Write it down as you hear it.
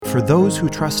for those who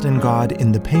trust in God,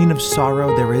 in the pain of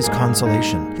sorrow there is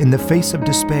consolation. In the face of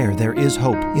despair there is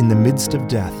hope. In the midst of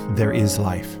death there is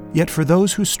life. Yet for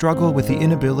those who struggle with the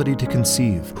inability to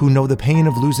conceive, who know the pain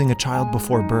of losing a child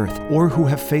before birth, or who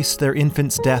have faced their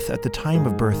infant's death at the time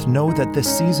of birth, know that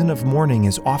this season of mourning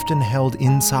is often held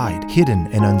inside, hidden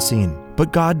and unseen.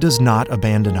 But God does not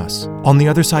abandon us. On the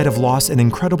other side of loss, an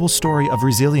incredible story of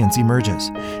resilience emerges.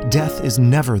 Death is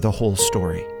never the whole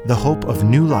story. The hope of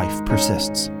new life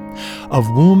persists. Of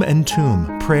Womb and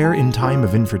Tomb, prayer in time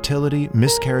of infertility,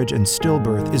 miscarriage, and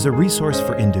stillbirth is a resource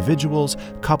for individuals,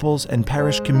 couples, and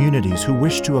parish communities who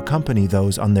wish to accompany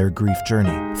those on their grief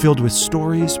journey. Filled with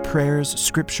stories, prayers,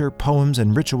 scripture, poems,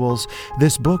 and rituals,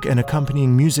 this book and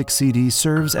accompanying music CD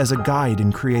serves as a guide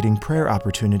in creating prayer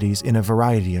opportunities in a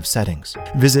variety of settings.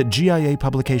 Visit GIA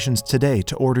Publications today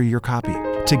to order your copy.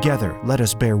 Together, let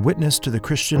us bear witness to the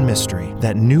Christian mystery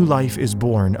that new life is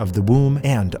born of the womb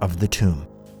and of the tomb.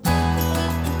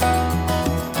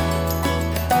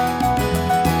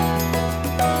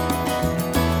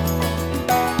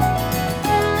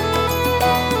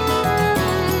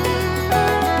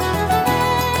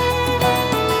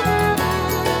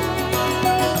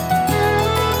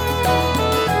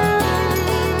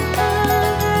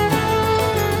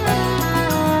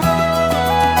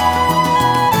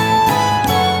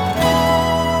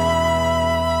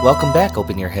 Welcome back,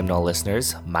 Open Your Hymnal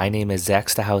listeners. My name is Zack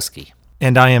Stachowski.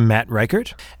 And I am Matt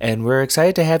Reichert. And we're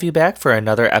excited to have you back for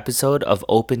another episode of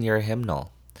Open Your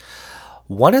Hymnal.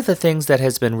 One of the things that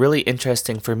has been really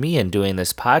interesting for me in doing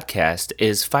this podcast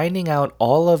is finding out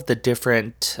all of the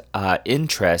different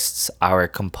interests our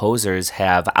composers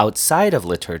have outside of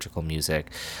liturgical music,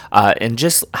 and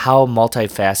just how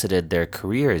multifaceted their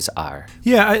careers are.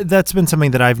 Yeah, that's been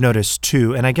something that I've noticed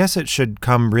too, and I guess it should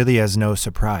come really as no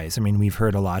surprise. I mean, we've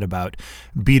heard a lot about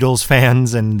Beatles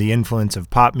fans and the influence of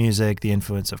pop music, the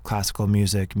influence of classical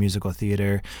music, musical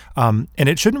theater, and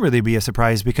it shouldn't really be a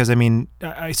surprise because, I mean,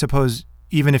 I suppose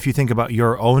even if you think about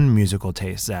your own musical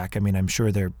taste, Zach, I mean, I'm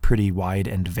sure they're pretty wide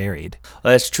and varied.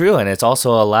 Well, that's true, and it's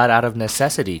also a lot out of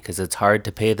necessity because it's hard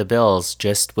to pay the bills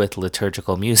just with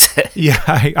liturgical music. Yeah,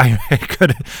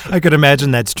 I could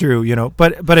imagine that's true, you know.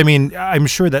 But I mean, I'm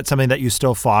sure that's something that you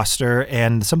still foster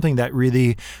and something that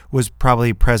really was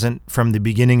probably present from the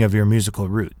beginning of your musical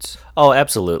roots. Oh,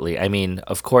 absolutely. I mean,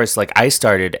 of course, like I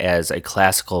started as a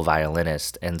classical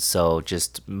violinist, and so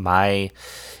just my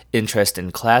interest in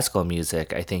classical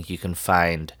music, I think you can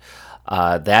find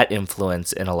that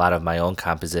influence in a lot of my own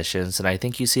compositions, and I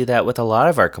think you see that with a lot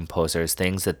of our composers.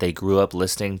 Things that they grew up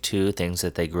listening to, things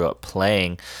that they grew up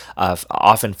playing,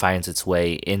 often finds its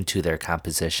way into their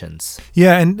compositions.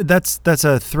 Yeah, and that's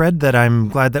a thread that I'm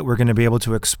glad that we're going to be able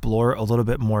to explore a little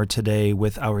bit more today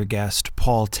with our guest,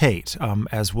 Paul Tate.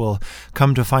 As we'll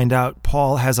come to find out,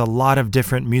 Paul has a lot of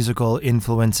different musical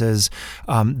influences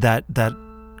that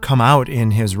come out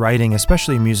in his writing,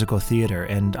 especially musical theater,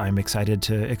 and I'm excited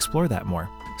to explore that more.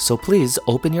 So please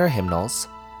open your hymnals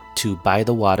to By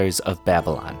the Waters of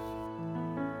Babylon.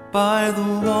 By the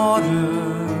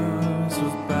waters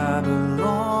of Babylon.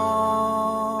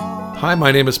 Hi,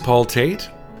 my name is Paul Tate.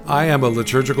 I am a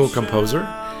liturgical composer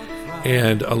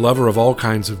and a lover of all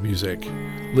kinds of music,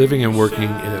 living and working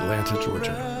in Atlanta,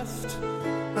 Georgia.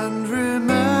 And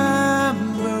remember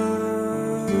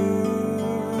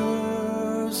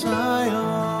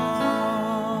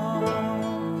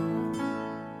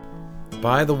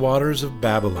By the Waters of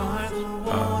Babylon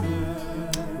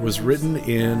was written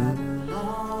in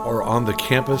or on the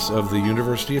campus of the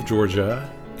University of Georgia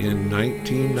in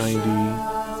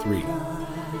 1993.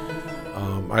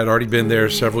 I had already been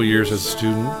there several years as a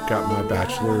student, got my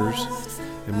bachelor's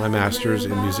and my master's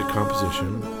in music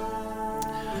composition.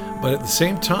 But at the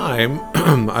same time,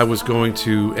 I was going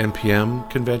to NPM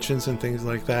conventions and things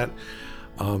like that,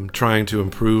 trying to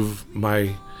improve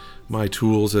my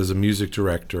tools as a music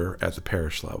director at the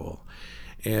parish level.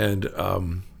 And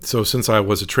so since I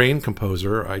was a trained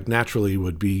composer, I naturally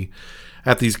would be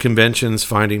at these conventions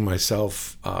finding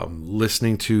myself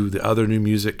listening to the other new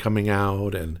music coming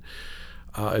out, and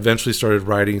eventually started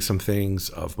writing some things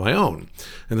of my own.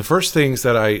 And the first things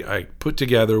that I put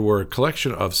together were a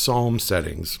collection of psalm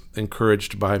settings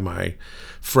encouraged by my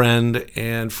friend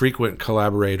and frequent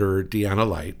collaborator, Deanna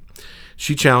Light.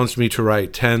 She challenged me to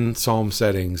write 10 psalm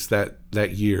settings that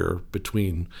year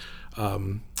between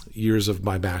years of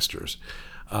my master's.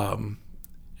 And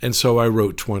so I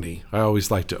wrote 20. I always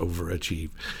like to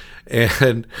overachieve.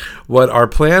 And what our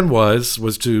plan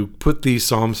was to put these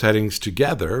psalm settings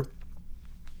together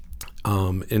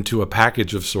into a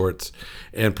package of sorts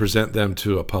and present them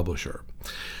to a publisher.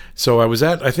 So I was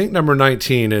at, I think, number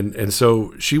 19, and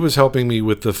so she was helping me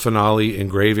with the finale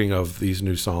engraving of these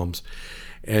new psalms.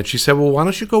 And she said, well, why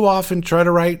don't you go off and try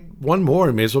to write one more?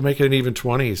 You may as well make it an even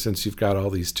 20 since you've got all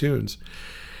these tunes.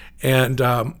 And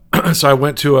so I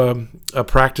went to a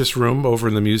practice room over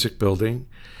in the music building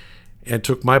and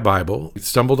took my Bible,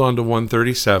 stumbled onto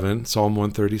 137, Psalm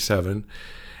 137,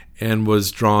 and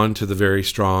was drawn to the very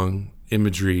strong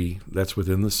imagery that's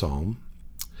within the psalm.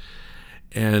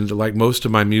 And like most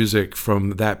of my music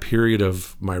from that period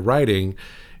of my writing,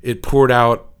 it poured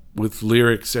out with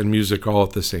lyrics and music all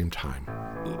at the same time.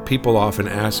 People often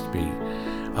ask me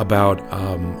about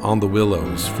On the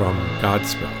Willows from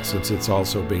Godspell, since it's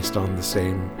also based on the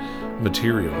same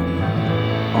material.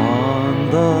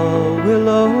 On the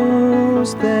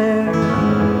willows there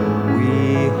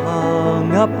we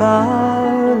hung up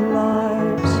our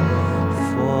lives,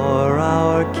 for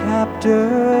our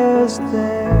captors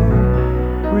there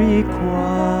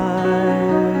required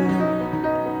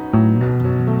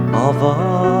of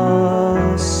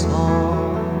us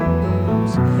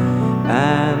songs,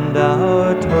 and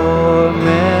our tormentors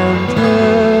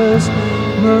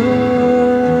mirth.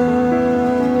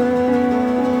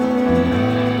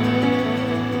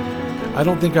 I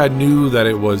don't think I knew that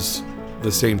it was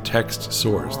the same text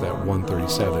source, that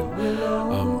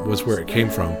 137 was where it came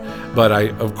from. But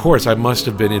of course, I must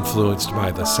have been influenced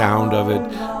by the sound of it,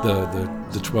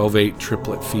 the 12/8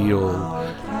 triplet feel,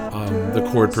 the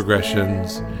chord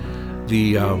progressions,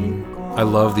 I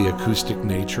love the acoustic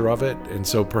nature of it, and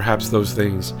so perhaps those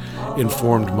things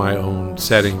informed my own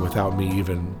setting without me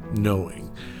even knowing.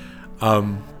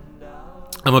 I'm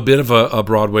a bit of a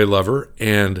Broadway lover,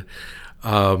 and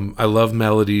I love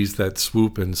melodies that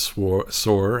swoop and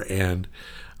soar, and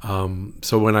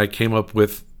so when I came up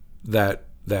with that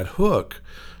hook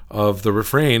of the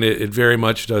refrain, it very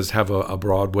much does have a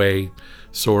Broadway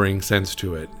soaring sense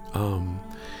to it.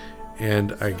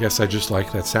 And I guess I just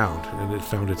like that sound, and it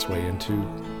found its way into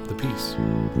the piece.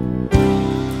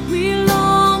 We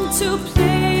long to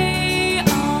play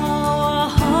our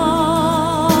harps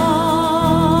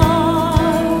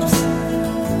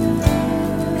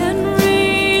and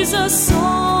raise a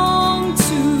song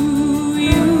to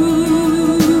you,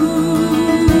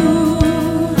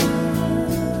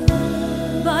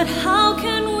 but how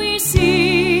can we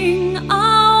sing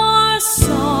our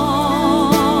song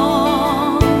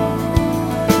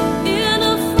in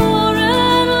a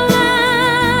foreign land?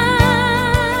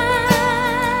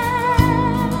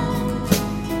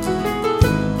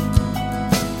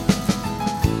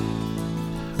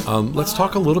 Let's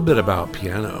talk a little bit about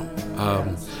piano,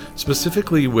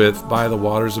 specifically with By the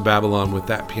Waters of Babylon, with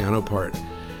that piano part.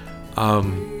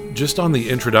 Just on the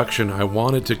introduction, I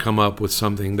wanted to come up with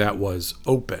something that was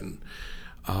open,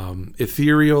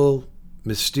 ethereal,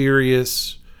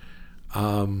 mysterious,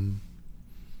 and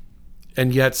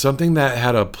yet something that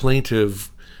had a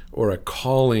plaintive or a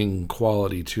calling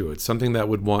quality to it, something that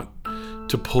would want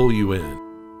to pull you in.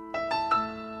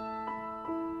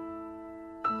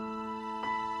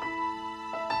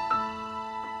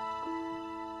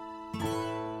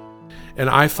 And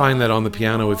I find that on the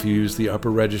piano, if you use the upper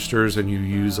registers and you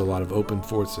use a lot of open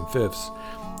fourths and fifths,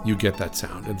 you get that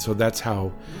sound. And so that's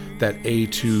how that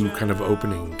A2 kind of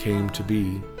opening came to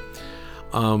be.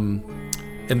 And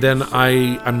then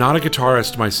I'm not a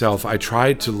guitarist myself. I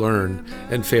tried to learn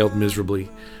and failed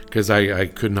miserably because I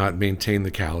could not maintain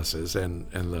the calluses and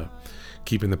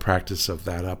keeping the practice of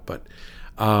that up. But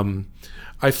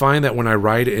I find that when I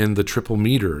write in the triple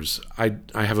meters, I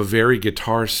have a very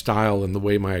guitar style in the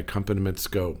way my accompaniments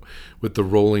go, with the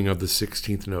rolling of the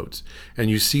 16th notes. And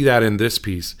you see that in this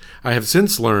piece. I have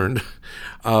since learned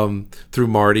through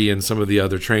Marty and some of the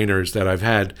other trainers that I've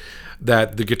had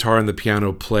that the guitar and the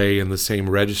piano play in the same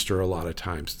register a lot of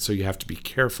times. So you have to be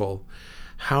careful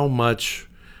how much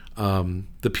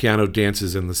the piano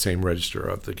dances in the same register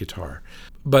of the guitar.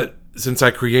 But since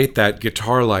I create that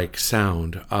guitar-like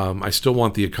sound, I still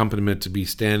want the accompaniment to be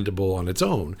standable on its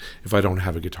own if I don't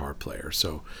have a guitar player.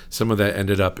 So some of that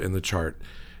ended up in the chart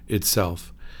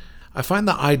itself. I find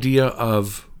the idea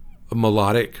of a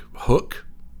melodic hook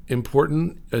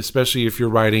important, especially if you're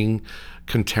writing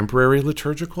contemporary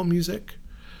liturgical music.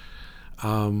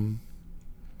 And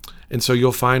so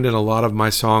you'll find in a lot of my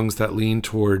songs that lean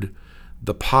toward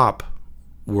the pop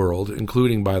world,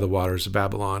 including By the Waters of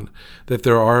Babylon, that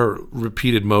there are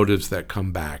repeated motives that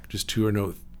come back, just two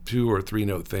or three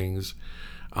note things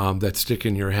that stick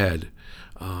in your head.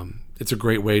 It's a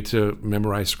great way to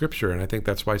memorize scripture, and I think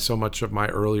that's why so much of my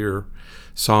earlier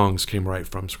songs came right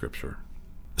from scripture.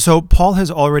 So Paul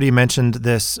has already mentioned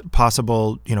this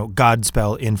possible,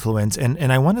 Godspell influence,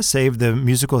 and I want to save the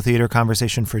musical theater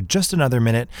conversation for just another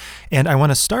minute, and I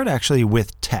want to start actually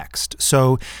with text.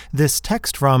 So this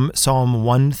text from Psalm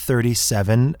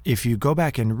 137, if you go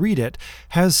back and read it,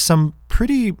 has some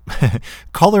pretty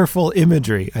colorful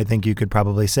imagery, I think you could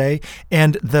probably say,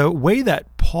 and the way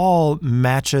that Paul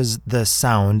matches the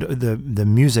sound, the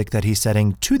music that he's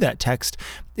setting to that text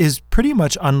is pretty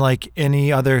much unlike any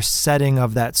other setting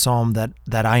of that psalm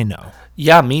that I know.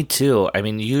 Yeah, me too. I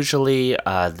mean, usually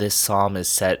this psalm is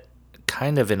set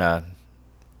kind of in a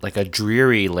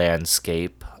dreary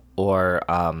landscape, or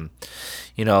often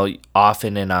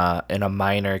in a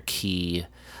minor key.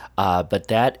 But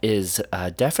that is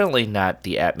definitely not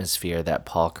the atmosphere that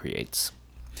Paul creates.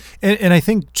 And I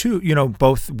think too,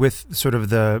 both with sort of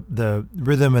the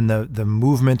rhythm and the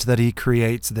movement that he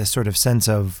creates, this sort of sense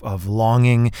of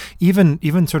longing,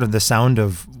 even sort of the sound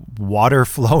of water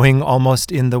flowing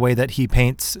almost in the way that he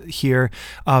paints here.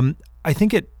 I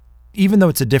think even though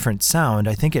it's a different sound,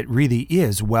 I think it really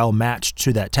is well matched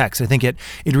to that text. I think it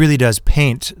really does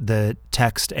paint the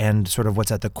text and sort of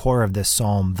what's at the core of this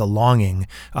psalm, the longing,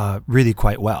 really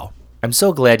quite well. I'm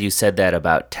so glad you said that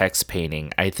about text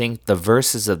painting. I think the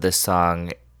verses of this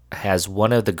song has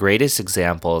one of the greatest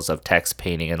examples of text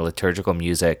painting in liturgical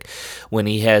music, when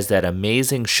he has that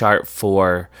amazing sharp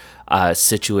 4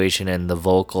 situation in the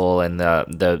vocal and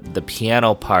the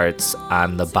piano parts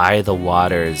on the By the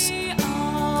Waters.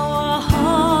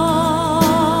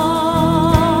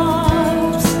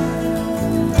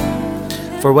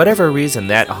 For whatever reason,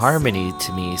 that harmony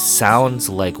to me sounds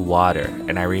like water.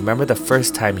 And I remember the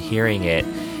first time hearing it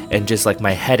and just like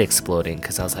my head exploding,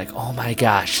 because I was like, oh my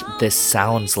gosh, this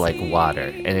sounds like water.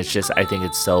 And it's just, I think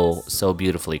it's so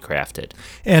beautifully crafted.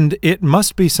 And it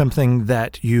must be something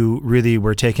that you really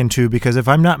were taken to, because if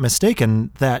I'm not mistaken,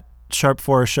 that sharp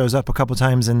 4 shows up a couple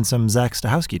times in some Zack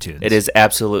Stachowski tunes. It is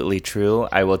absolutely true.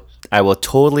 I will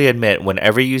totally admit,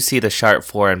 whenever you see the sharp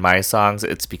 4 in my songs,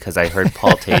 it's because I heard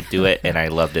Paul Tate do it and I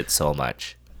loved it so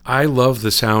much. I love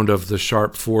the sound of the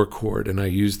sharp 4 chord, and I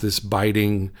use this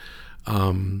biting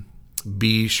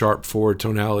B sharp 4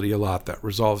 tonality a lot that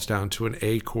resolves down to an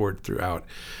A chord throughout.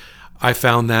 I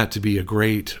found that to be a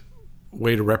great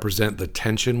way to represent the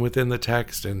tension within the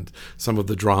text and some of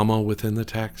the drama within the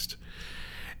text.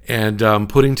 And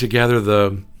putting together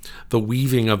the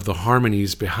weaving of the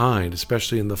harmonies behind,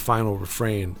 especially in the final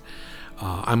refrain.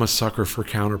 I'm a sucker for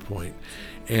counterpoint.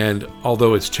 And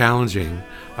although it's challenging,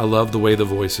 I love the way the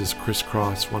voices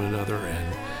crisscross one another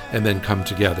and then come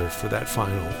together for that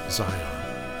final Zion.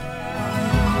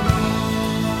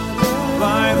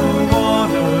 By the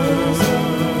waters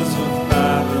of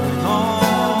Babylon,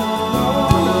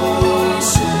 we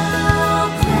shall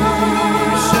cry,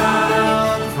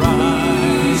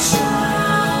 we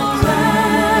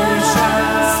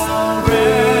shall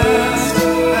rest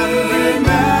and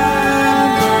remember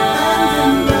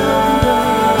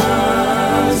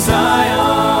Zion.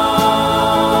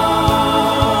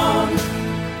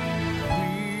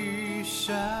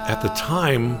 At the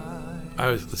time,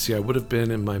 I would have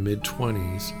been in my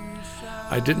mid-20s.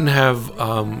 I didn't have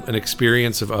an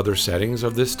experience of other settings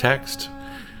of this text,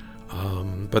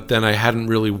 but then I hadn't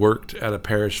really worked at a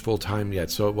parish full-time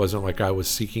yet, so it wasn't like I was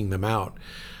seeking them out.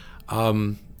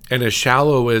 And as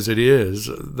shallow as it is,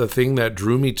 the thing that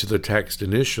drew me to the text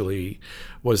initially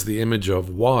was the image of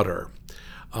water.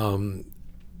 Deanna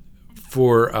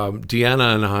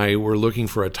and I were looking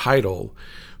for a title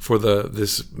for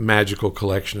this magical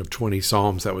collection of 20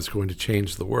 psalms that was going to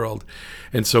change the world.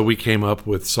 And so we came up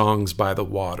with Songs by the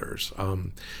Waters.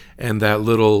 And that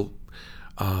little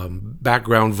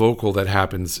background vocal that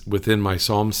happens within my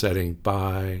psalm setting,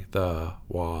 by the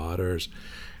waters,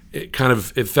 it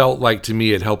felt like, to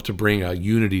me, it helped to bring a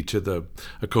unity to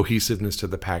a cohesiveness to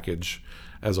the package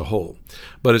as a whole.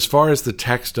 But as far as the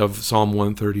text of Psalm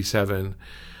 137,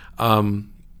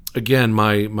 again,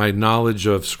 my knowledge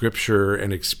of Scripture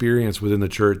and experience within the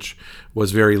church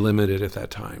was very limited at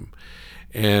that time.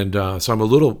 And so I'm a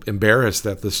little embarrassed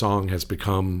that the song has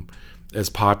become as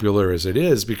popular as it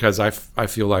is, because I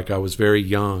feel like I was very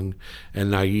young and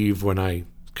naive when I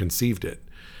conceived it.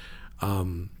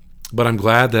 But I'm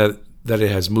glad that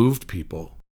it has moved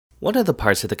people. One of the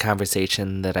parts of the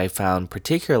conversation that I found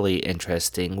particularly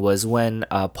interesting was when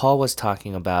Paul was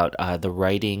talking about the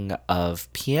writing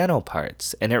of piano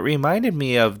parts. And it reminded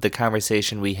me of the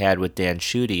conversation we had with Dan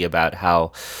Schutte about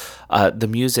how the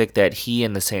music that he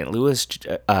and the St. Louis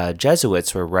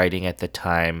Jesuits were writing at the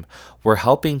time were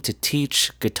helping to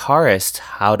teach guitarists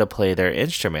how to play their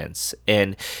instruments.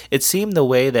 And it seemed the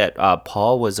way that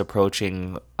Paul was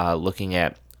approaching looking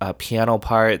at piano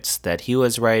parts that he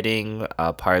was writing,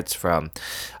 parts from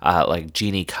like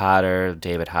Jeannie Cotter,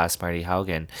 David Haas, Marty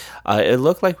Haugen. It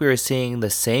looked like we were seeing the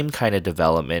same kind of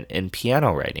development in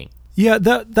piano writing. Yeah,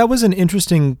 that was an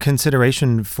interesting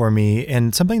consideration for me,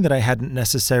 and something that I hadn't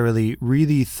necessarily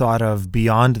really thought of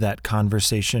beyond that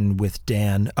conversation with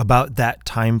Dan about that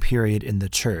time period in the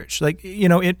church. Like,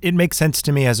 it makes sense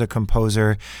to me as a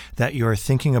composer that you're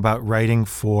thinking about writing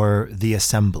for the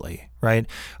assembly, right?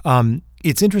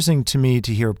 It's interesting to me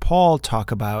to hear Paul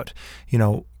talk about,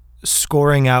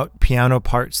 scoring out piano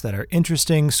parts that are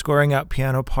interesting, scoring out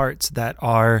piano parts that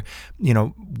are,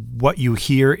 what you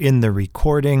hear in the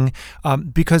recording,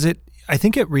 because I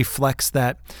think it reflects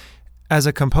that as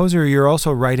a composer, you're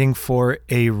also writing for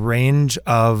a range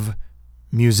of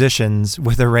musicians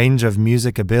with a range of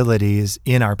music abilities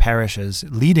in our parishes,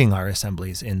 leading our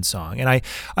assemblies in song. And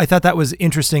I thought that was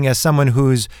interesting as someone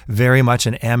who's very much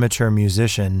an amateur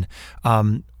musician.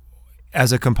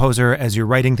 As a composer, as you're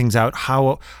writing things out,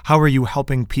 how are you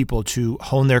helping people to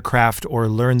hone their craft or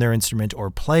learn their instrument or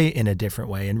play in a different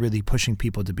way and really pushing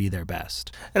people to be their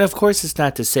best? And of course, it's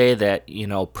not to say that,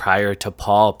 prior to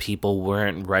Paul, people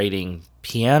weren't writing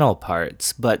piano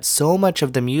parts, but so much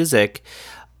of the music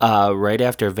right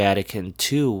after Vatican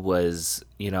II was,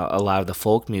 a lot of the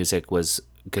folk music was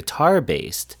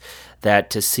guitar-based, that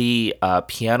to see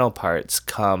piano parts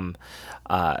come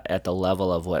at the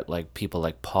level of what people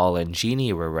like Paul and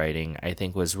Jeannie were writing, I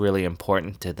think was really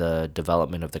important to the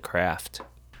development of the craft.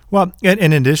 Well,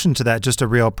 in addition to that, just a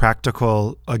real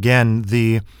practical, again,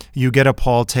 you get a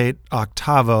Paul Tate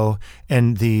octavo,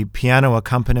 and the piano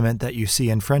accompaniment that you see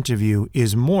in front of you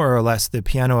is more or less the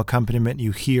piano accompaniment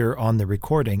you hear on the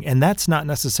recording. And that's not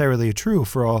necessarily true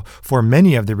for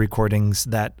many of the recordings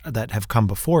that have come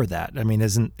before that. I mean,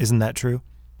 isn't that true?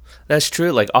 That's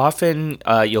true. Like often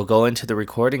you'll go into the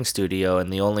recording studio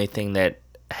and the only thing that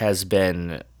has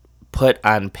been put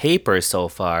on paper so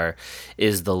far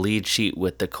is the lead sheet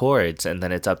with the chords, and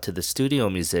then it's up to the studio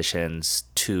musicians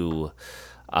to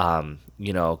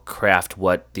craft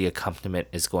what the accompaniment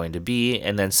is going to be.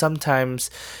 And then sometimes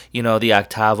the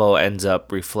octavo ends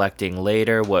up reflecting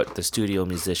later what the studio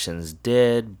musicians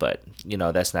did, but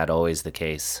that's not always the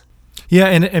case. Yeah,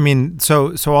 and I mean,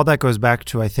 so all that goes back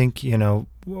to, I think,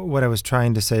 what I was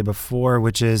trying to say before,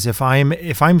 which is if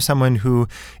I'm someone who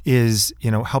is,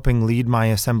 helping lead my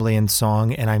assembly in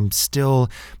song, and I'm still,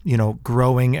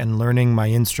 growing and learning my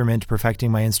instrument,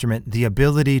 perfecting my instrument, the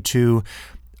ability to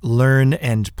learn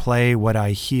and play what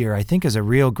I hear, I think is a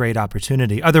real great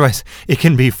opportunity. Otherwise, it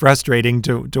can be frustrating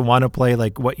to want to play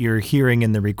like what you're hearing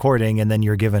in the recording, and then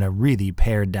you're given a really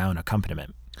pared down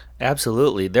accompaniment.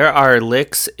 Absolutely. There are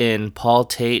licks in Paul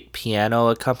Tate piano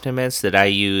accompaniments that I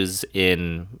use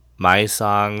in my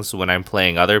songs when I'm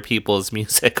playing other people's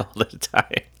music all the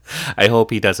time. I hope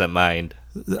he doesn't mind.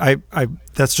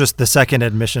 That's just the second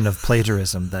admission of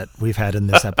plagiarism that we've had in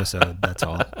this episode. That's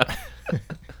all.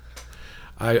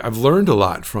 I've learned a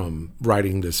lot from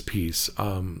writing this piece.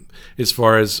 As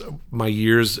far as my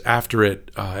years after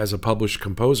it as a published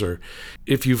composer,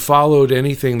 if you followed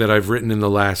anything that I've written in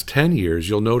the last 10 years,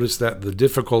 you'll notice that the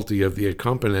difficulty of the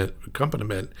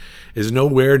accompaniment is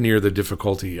nowhere near the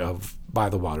difficulty of By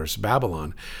the Waters of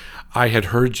Babylon. I had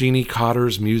heard Jeannie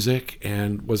Cotter's music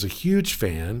and was a huge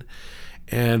fan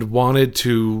and wanted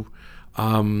to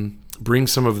bring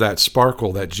some of that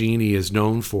sparkle that Jeannie is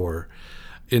known for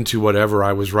into whatever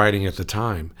I was writing at the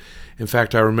time. In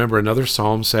fact, I remember another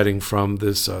psalm setting from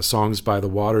this Songs by the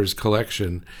Waters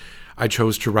collection I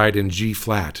chose to write in G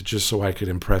flat, just so I could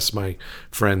impress my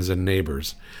friends and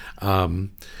neighbors. So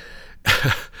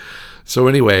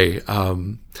anyway,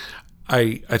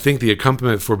 I think the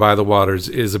accompaniment for By the Waters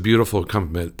is a beautiful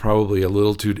accompaniment, probably a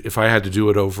little too, if I had to do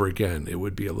it over again, it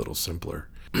would be a little simpler.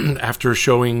 After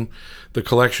showing the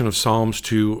collection of psalms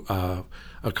to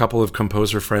a couple of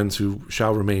composer friends who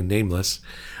shall remain nameless,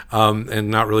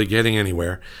 and not really getting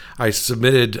anywhere, I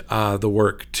submitted the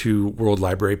work to World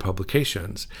Library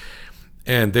Publications.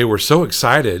 And they were so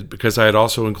excited because I had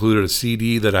also included a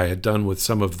CD that I had done with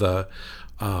some of the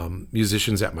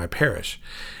musicians at my parish.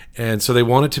 And so they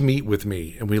wanted to meet with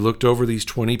me, and we looked over these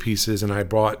 20 pieces, and I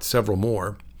brought several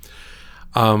more.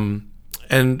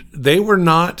 And they were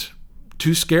not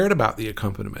too scared about the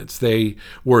accompaniments. They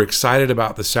were excited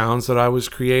about the sounds that I was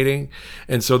creating,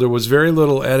 and so there was very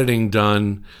little editing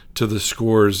done to the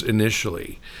scores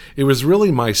initially. It was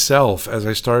really myself, as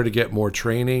I started to get more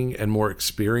training and more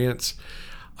experience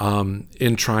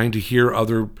in trying to hear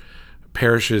other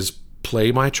parishes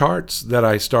play my charts, that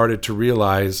I started to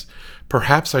realize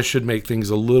perhaps I should make things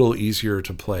a little easier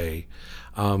to play.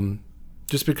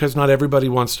 just because not everybody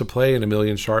wants to play in a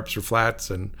million sharps or flats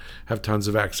and have tons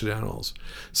of accidentals.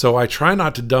 So I try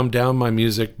not to dumb down my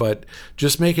music, but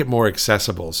just make it more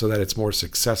accessible so that it's more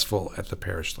successful at the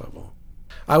parish level.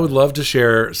 I would love to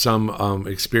share some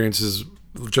experiences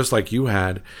just like you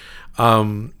had.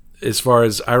 As far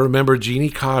as I remember, Jeannie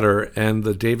Cotter and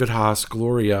the David Haas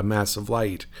Gloria Mass of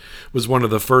Light was one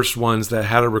of the first ones that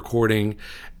had a recording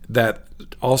that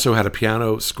also had a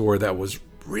piano score that was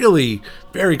really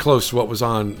very close to what was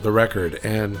on the record,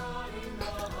 and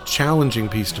challenging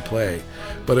piece to play,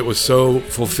 but it was so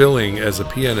fulfilling as a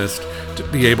pianist to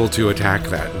be able to attack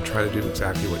that and try to do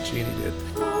exactly what Jeannie did.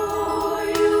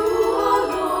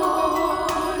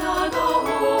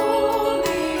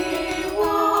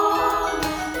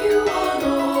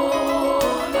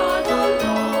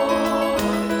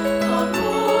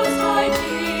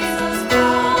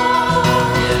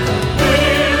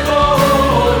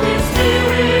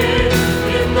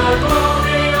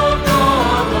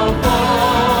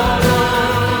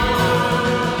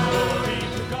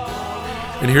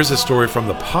 And here's a story from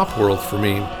the pop world for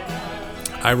me.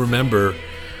 I remember,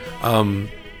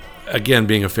 again,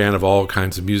 being a fan of all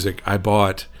kinds of music, I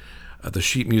bought the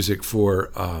sheet music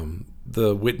for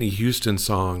the Whitney Houston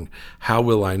song, How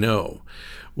Will I Know?,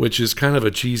 which is kind of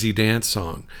a cheesy dance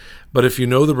song. But if you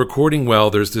know the recording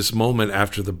well, there's this moment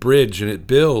after the bridge, and it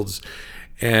builds,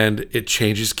 and it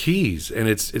changes keys, and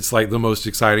it's like the most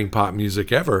exciting pop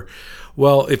music ever.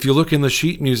 Well, if you look in the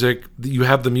sheet music, you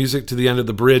have the music to the end of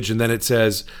the bridge, and then it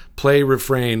says, play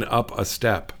refrain up a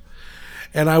step.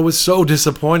 And I was so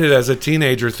disappointed as a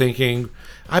teenager thinking,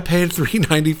 I paid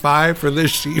 $3.95 for this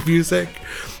sheet music,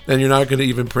 and you're not going to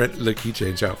even print the key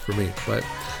change out for me. But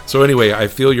so anyway, I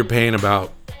feel your pain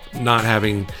about not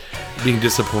being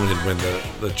disappointed when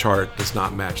the chart does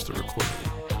not match the recording.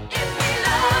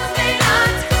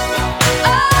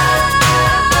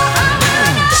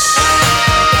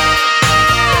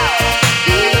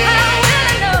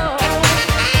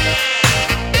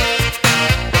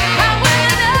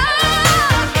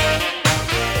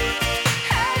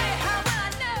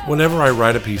 Whenever I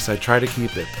write a piece, I try to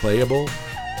keep it playable,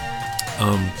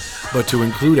 but to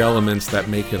include elements that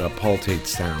make it a Paul Tate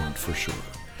sound for sure.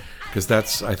 Because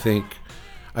that's, I think,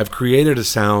 I've created a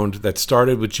sound that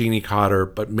started with Jeannie Cotter,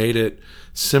 but made it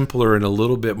simpler and a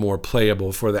little bit more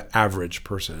playable for the average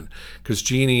person. Because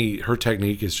Jeannie, her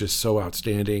technique is just so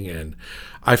outstanding, and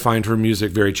I find her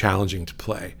music very challenging to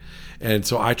play. And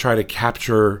so I try to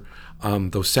capture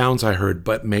those sounds I heard,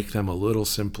 but make them a little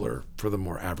simpler for the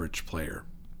more average player.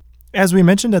 As we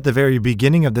mentioned at the very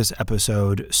beginning of this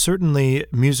episode, certainly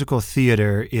musical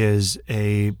theater is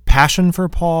a passion for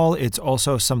Paul. It's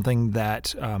also something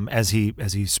that, as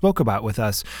he spoke about with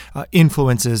us,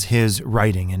 influences his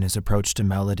writing and his approach to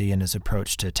melody and his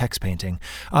approach to text painting.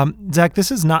 Zack,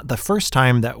 this is not the first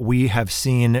time that we have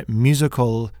seen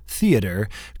musical theater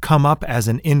come up as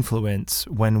an influence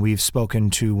when we've spoken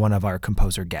to one of our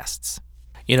composer guests.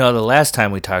 You know, the last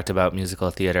time we talked about musical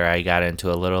theater, I got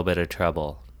into a little bit of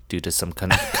trouble due to some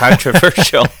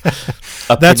controversial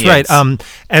opinions. That's right.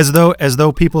 As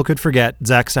though people could forget,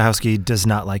 Zack Stachowski does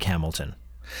not like Hamilton.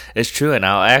 It's true, and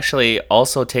I'll actually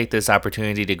also take this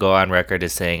opportunity to go on record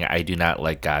as saying I do not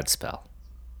like Godspell.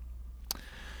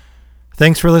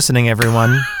 Thanks for listening,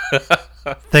 everyone.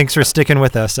 Thanks for sticking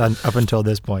with us up until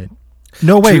this point.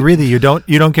 No way, really. You don't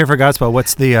care for Godspell.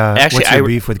 What's what's your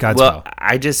beef with Godspell? Well,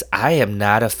 I am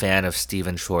not a fan of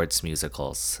Stephen Schwartz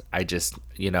musicals.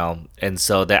 And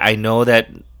so that I know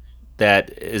that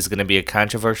is going to be a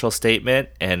controversial statement,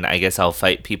 and I guess I'll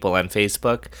fight people on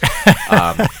Facebook.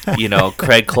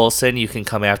 Craig Coulson, you can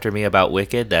come after me about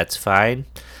Wicked. That's fine,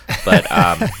 but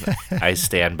I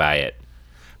stand by it.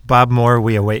 Bob Moore,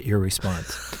 we await your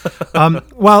response.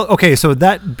 Well, okay, so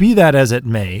be that as it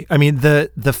may, I mean,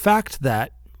 the fact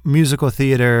that musical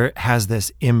theater has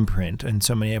this imprint, and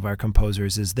so many of our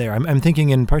composers is there. I'm thinking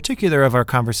in particular of our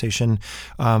conversation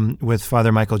with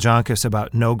Father Michael Jonkis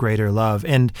about No Greater Love.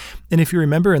 And if you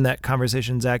remember in that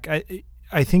conversation, Zack,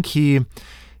 I think he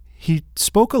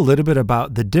spoke a little bit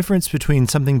about the difference between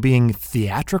something being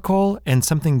theatrical and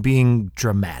something being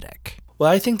dramatic.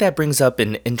 Well, I think that brings up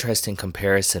an interesting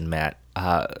comparison, Matt.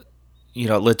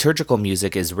 Liturgical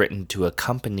music is written to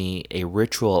accompany a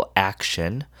ritual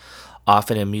action.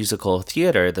 Often in musical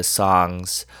theater, the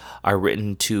songs are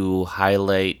written to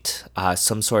highlight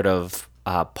some sort of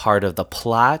part of the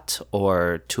plot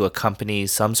or to accompany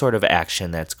some sort of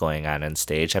action that's going on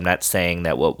stage. I'm not saying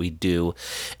that what we do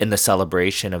in the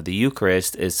celebration of the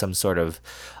Eucharist is some sort of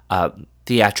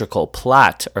theatrical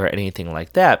plot or anything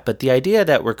like that, but the idea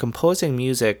that we're composing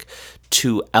music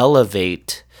to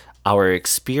elevate our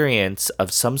experience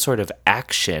of some sort of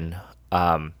action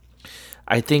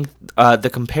I think the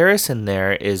comparison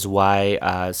there is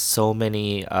why so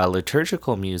many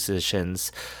liturgical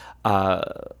musicians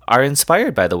are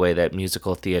inspired by the way that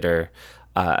musical theater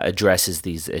addresses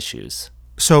these issues.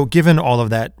 So, given all of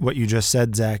that, what you just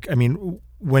said, Zach, I mean,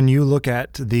 when you look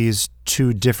at these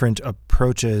two different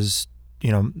approaches,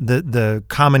 the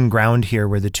common ground here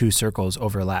where the two circles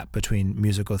overlap between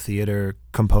musical theater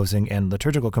composing and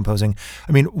liturgical composing,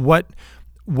 I mean, what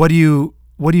do you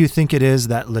think it is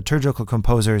that liturgical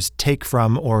composers take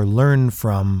from or learn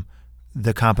from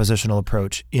the compositional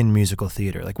approach in musical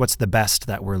theater? Like, what's the best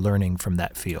that we're learning from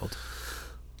that field?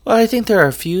 Well, I think there are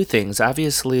a few things.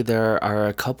 Obviously, there are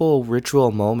a couple ritual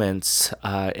moments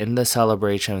in the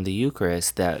celebration of the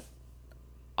Eucharist that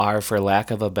are, for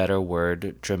lack of a better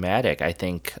word, dramatic. I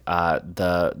think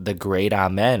the great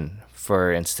Amen,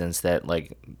 for instance, that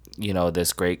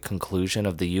this great conclusion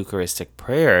of the Eucharistic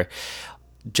prayer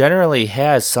generally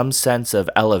has some sense of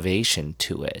elevation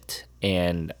to it.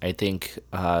 And I think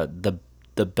the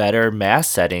better Mass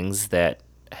settings that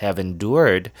have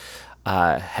endured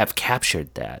have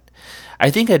captured that.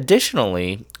 I think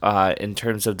additionally, in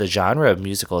terms of the genre of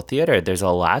musical theater, there's a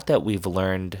lot that we've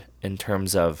learned in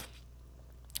terms of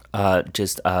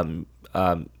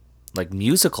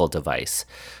musical device.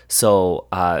 So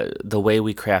the way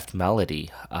we craft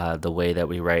melody, the way that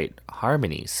we write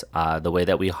harmonies, the way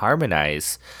that we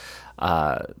harmonize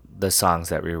the songs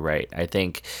that we write. I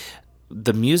think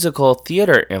the musical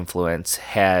theater influence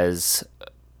has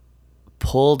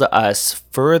pulled us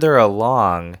further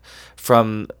along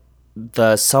from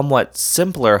the somewhat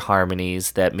simpler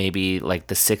harmonies that maybe like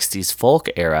the 60s folk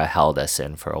era held us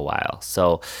in for a while.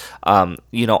 So,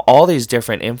 all these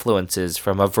different influences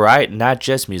from a variety, not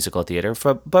just musical theater,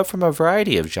 but from a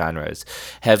variety of genres,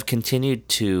 have continued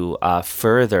to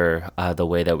further the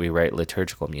way that we write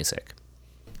liturgical music.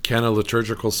 Can a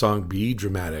liturgical song be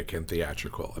dramatic and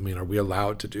theatrical? I mean, are we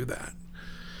allowed to do that?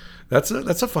 That's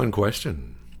a fun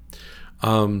question.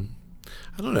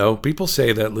 I don't know. People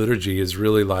say that liturgy is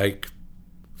really like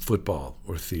football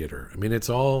or theater. I mean, it's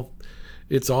all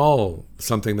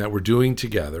something that we're doing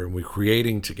together and we're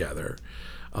creating together.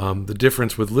 The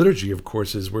difference with liturgy, of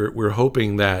course, is we're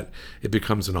hoping that it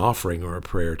becomes an offering or a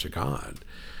prayer to God,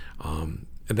 and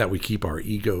that we keep our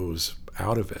egos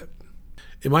out of it.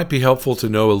 It might be helpful to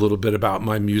know a little bit about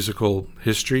my musical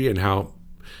history and how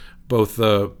both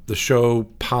the show,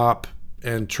 pop,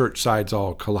 and church sides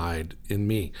all collide in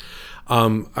me.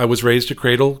 I was raised a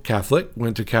cradle Catholic,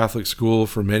 went to Catholic school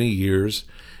for many years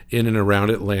in and around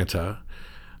Atlanta.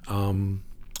 And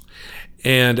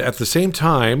at the same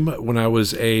time, when I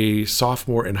was a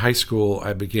sophomore in high school,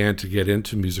 I began to get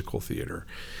into musical theater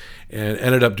and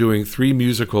ended up doing 3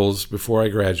 musicals before I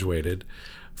graduated.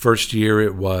 First year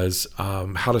it was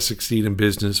How to Succeed in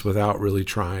Business Without Really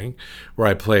Trying, where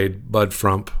I played Bud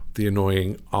Frump, the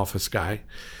annoying office guy.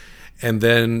 And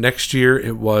then next year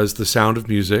it was The Sound of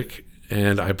Music,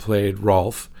 and I played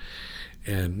Rolf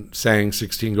and sang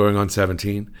 16 going on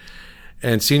 17.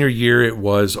 And senior year it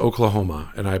was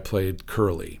Oklahoma, and I played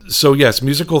Curly. So yes,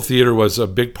 musical theater was a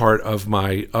big part of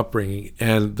my upbringing,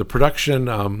 and the production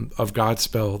of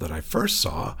Godspell that I first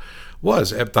saw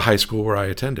was at the high school where I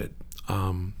attended.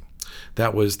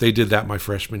 They did that my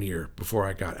freshman year before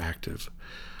I got active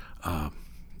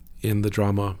in the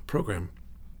drama program.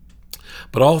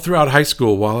 But all throughout high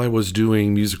school, while I was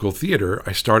doing musical theater,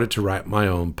 I started to write my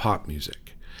own pop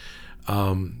music.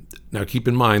 Now, keep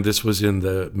in mind, this was in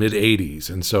the mid-'80s,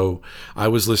 and so I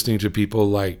was listening to people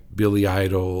like Billy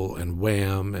Idol and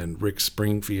Wham and Rick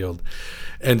Springfield.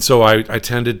 And so I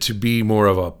tended to be more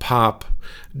of a pop,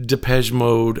 Depeche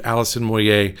Mode, Alison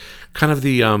Moyet, kind of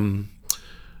the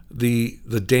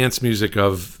dance music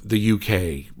of the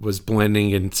UK was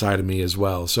blending inside of me as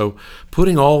well. So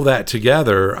putting all that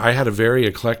together, I had a very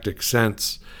eclectic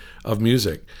sense of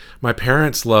music. My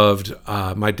parents loved,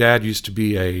 my dad used to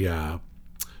be a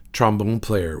trombone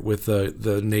player with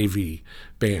the Navy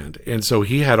band. And so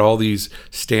he had all these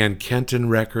Stan Kenton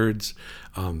records,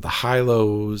 the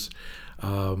high-lows,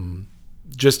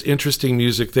 just interesting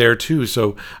music there too.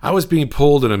 So I was being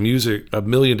pulled in a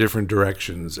million different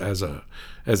directions as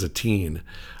a teen.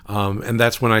 And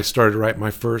that's when I started to write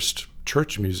my first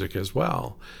church music as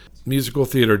well. Musical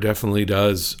theater definitely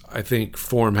does, I think,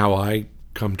 form how I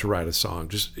come to write a song.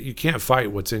 Just, you can't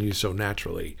fight what's in you so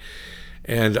naturally.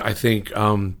 And I think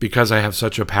because I have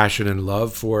such a passion and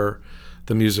love for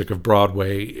the music of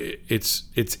Broadway, it's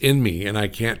in me and I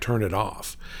can't turn it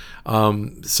off.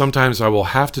 Sometimes I will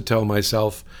have to tell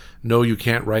myself, no, you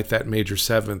can't write that major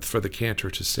seventh for the cantor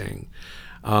to sing,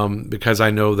 because I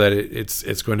know that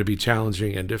it's going to be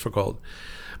challenging and difficult.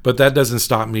 But that doesn't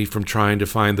stop me from trying to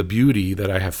find the beauty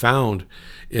that I have found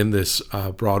in this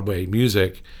Broadway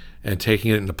music and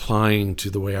taking it and applying to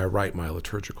the way I write my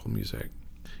liturgical music.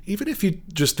 Even if you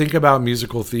just think about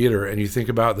musical theater and you think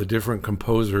about the different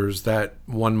composers that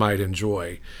one might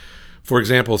enjoy. For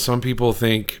example, some people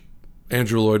think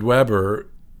Andrew Lloyd Webber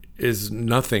is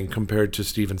nothing compared to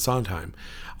Stephen Sondheim.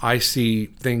 I see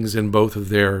things in both of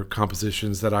their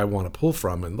compositions that I want to pull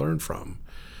from and learn from.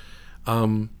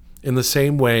 In the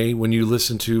same way, when you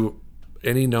listen to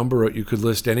you could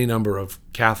list any number of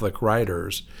Catholic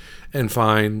writers and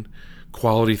find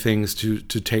quality things to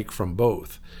take from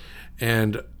both.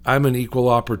 And I'm an equal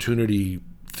opportunity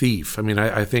thief. I mean,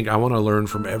 I think I want to learn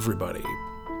from everybody.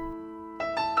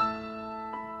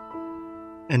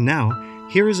 And now,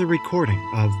 here is a recording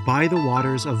of By the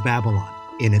Waters of Babylon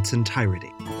in its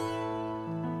entirety.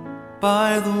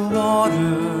 By the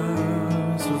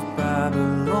waters of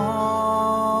Babylon,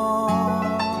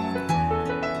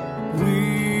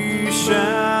 we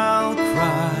shall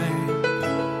cry,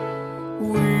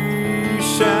 we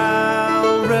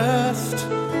shall rest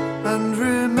and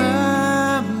remember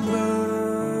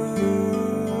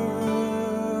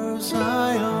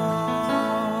Zion.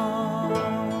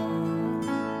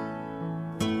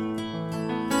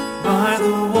 By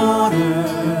the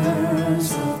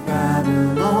waters of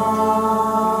Babylon,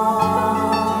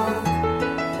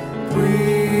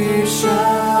 we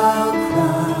shall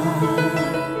cry,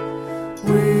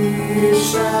 we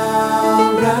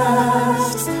shall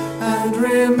rest and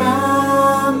remember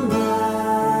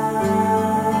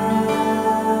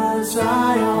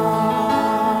Zion.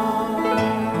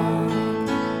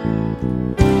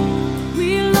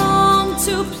 We long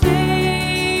to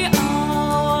play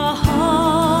our harps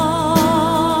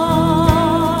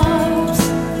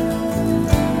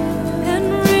and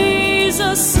raise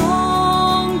a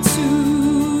song to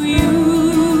you.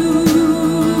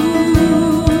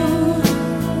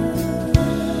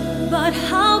 But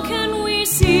how can we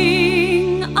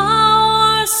sing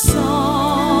our song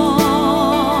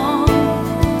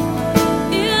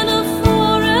in a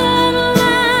foreign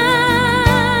land?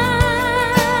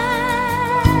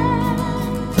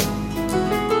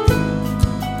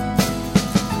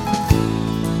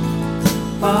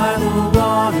 By the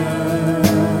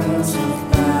waters of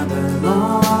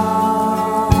Babylon,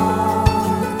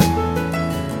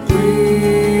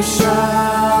 we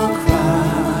shall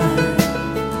cry,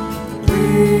 we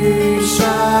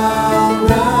shall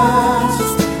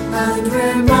rest and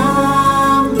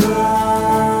remember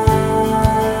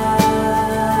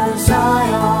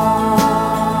Zion.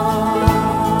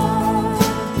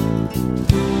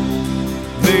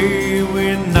 May we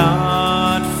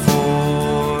not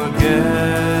forget,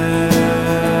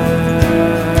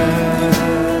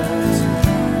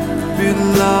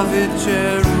 beloved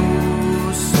Jerusalem.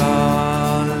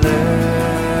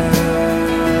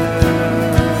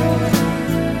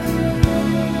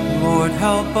 Lord,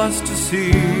 help us to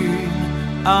sing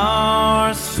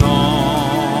our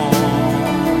song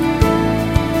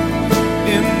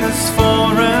in this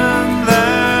foreign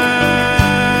land.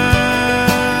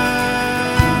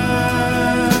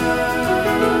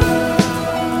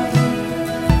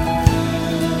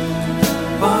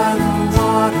 By the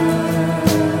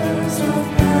waters of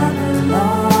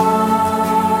Babylon,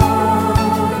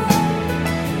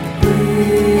 we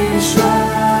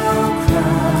shall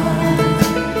cry,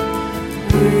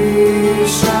 we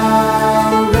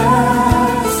shall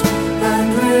rest and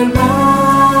remember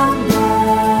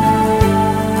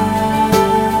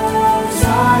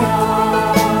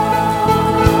Zion.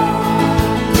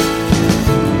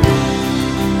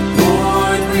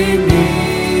 Lord, we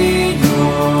need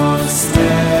your stay.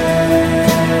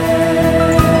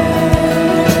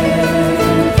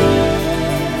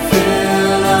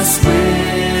 Fill us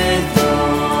with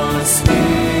your Spirit.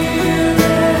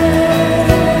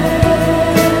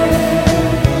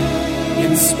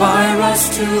 Inspire us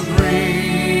to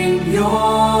bring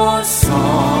your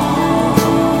song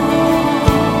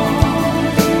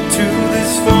to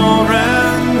this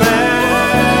foreign land.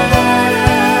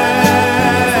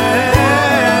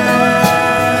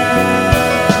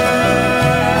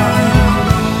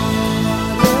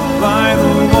 By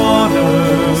the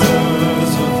waters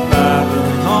of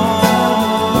Babylon,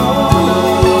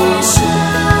 we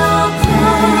shall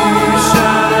cry,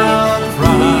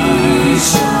 we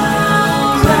shall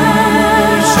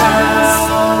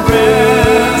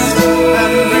rest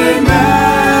and remember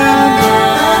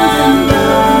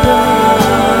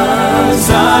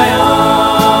Zion.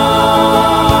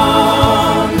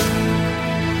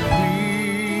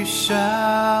 We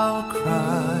shall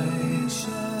cry,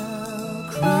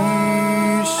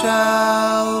 we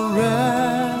shall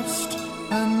rest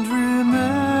and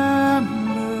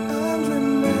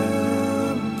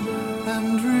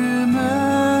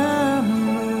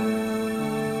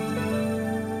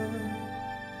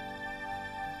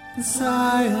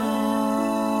Zion.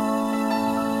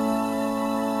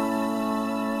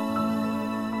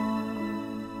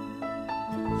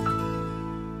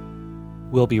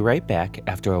 We'll be right back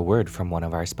after a word from one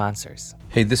of our sponsors.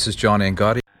 Hey, this is John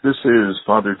Angotti. This is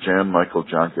Father Jan Michael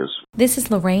Jonkis. This is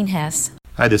Lorraine Hess.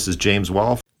 Hi, this is James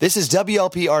Wolfe. This is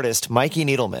WLP artist Mikey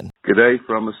Needleman. G'day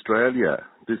from Australia.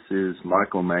 This is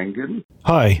Michael Mangan.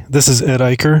 Hi, this is Ed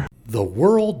Eicher. The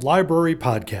World Library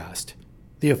Podcast,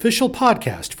 the official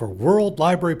podcast for World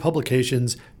Library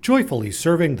Publications, joyfully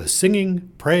serving the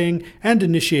singing, praying, and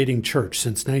initiating church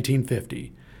since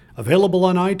 1950. Available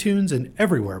on iTunes and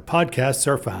everywhere podcasts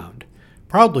are found.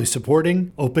 Proudly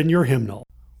supporting Open Your Hymnal.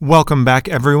 Welcome back,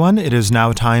 everyone. It is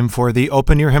now time for the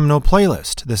Open Your Hymnal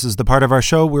playlist. This is the part of our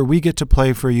show where we get to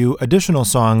play for you additional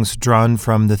songs drawn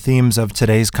from the themes of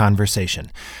today's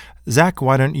conversation. Zack,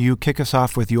 why don't you kick us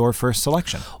off with your first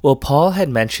selection? Well, Paul had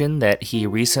mentioned that he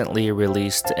recently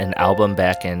released an album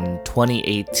back in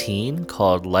 2018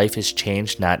 called Life is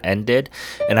Changed, Not Ended,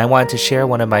 and I wanted to share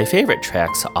one of my favorite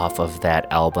tracks off of that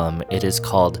album. It is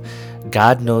called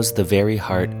God Knows the Very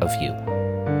Heart of You.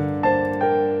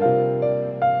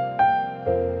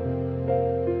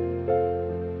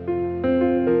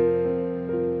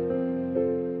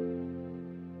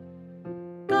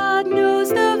 God knows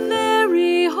the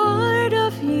very heart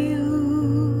of you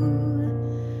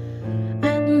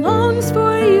and longs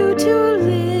for you to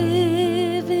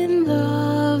live in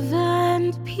love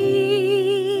and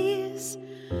peace.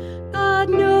 God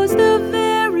knows the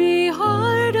very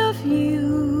heart of you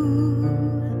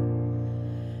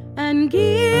and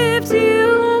gives you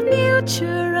a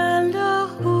future and a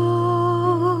hope,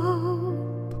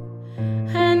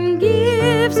 and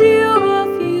gives you a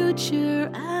future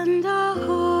and a hope.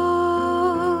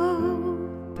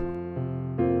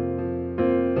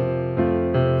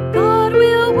 God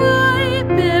will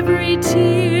wipe every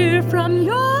tear from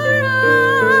your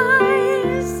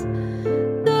eyes.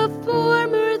 The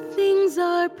former things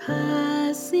are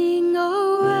passing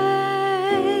away.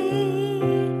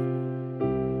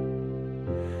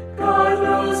 God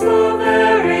knows the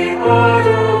very heart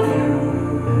of you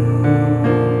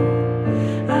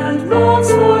and longs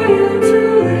for you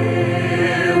to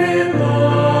live in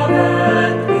love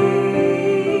and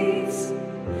peace.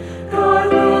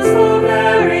 God knows the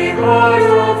very heart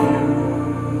of you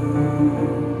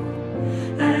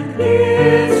and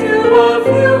gives you a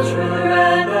future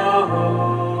and a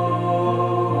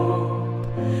hope,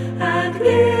 and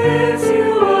gives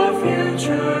you a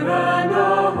future and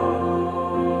a hope.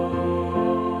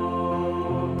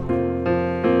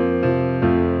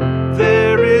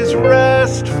 There is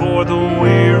rest for the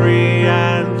weary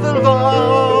and the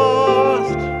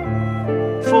lost,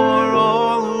 for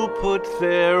all who put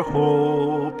their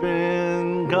hope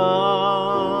in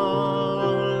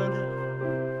God.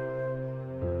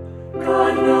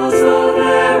 God knows the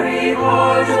very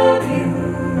heart of you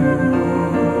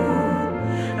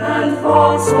and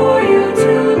longs for you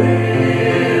to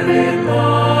live in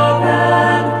love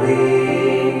and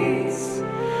peace.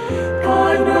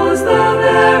 God knows the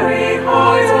very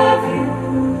heart of you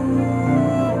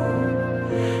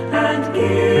and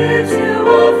gives you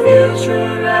a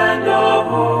future and a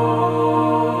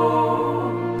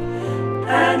hope,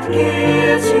 and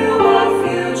gives you a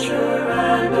future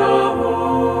and a hope.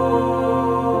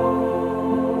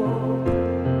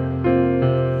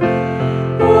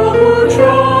 All who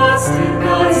trust in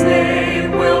God's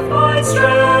name will find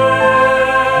strength,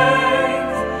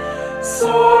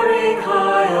 soaring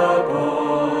high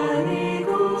upon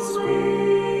eagle's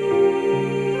wings.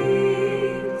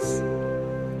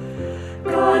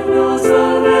 God knows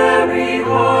the very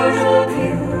heart of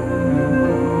you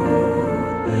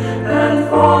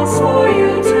and longs for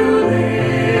you to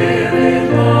live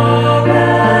in love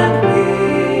and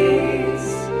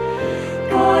peace.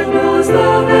 God knows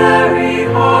the very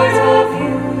heart of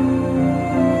you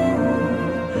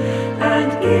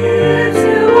and gives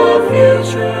you a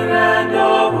future and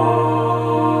a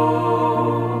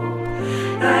hope,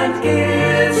 and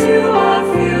gives you a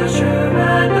future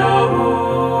and a hope.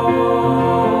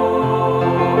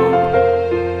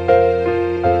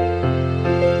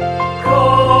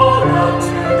 Call out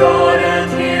to God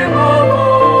and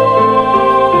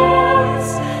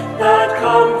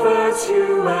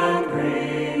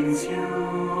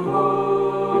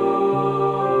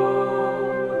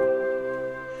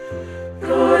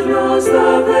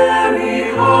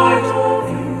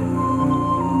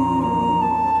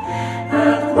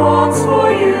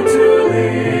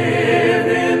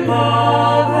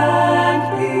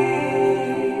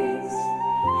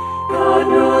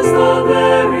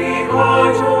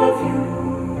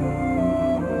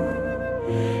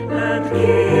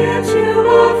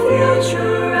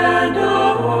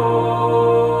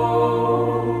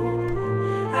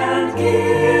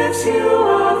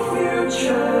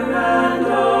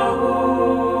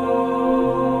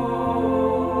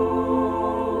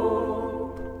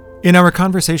In our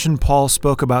conversation, Paul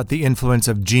spoke about the influence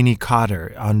of Jeannie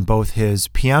Cotter on both his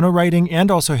piano writing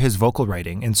and also his vocal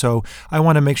writing, and so I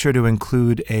want to make sure to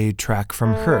include a track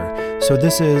from her. So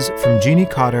this is from Jeannie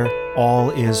Cotter, All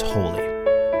Is Holy.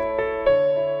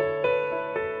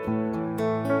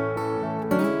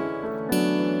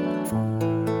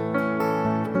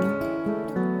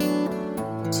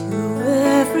 To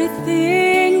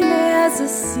everything there's a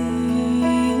season,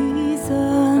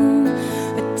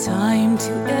 a time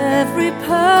to every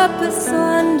purpose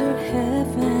under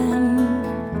heaven,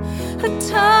 a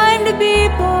time to be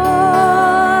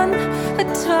born, a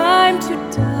time to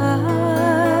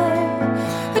die,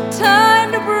 a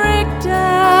time to break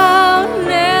down,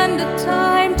 and a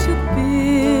time to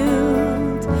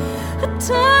build, a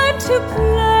time to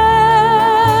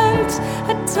plant,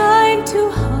 a time to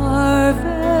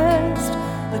harvest,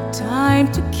 a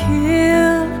time to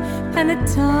kill, and a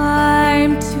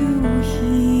time to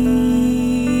heal.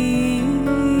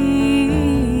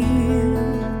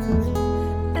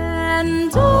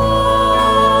 And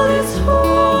all is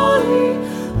holy,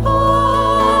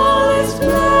 all is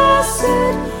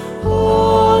blessed,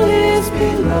 all is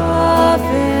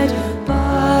beloved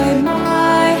by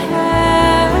my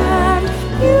hand.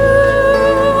 You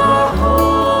are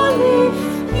holy,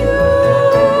 you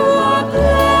are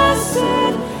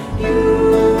blessed,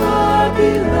 you are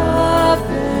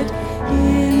beloved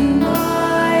in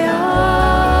my eyes.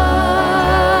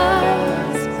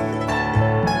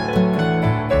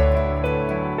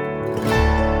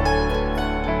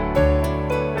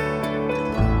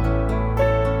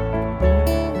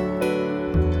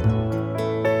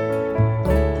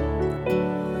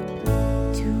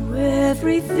 To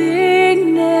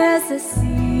everything there's a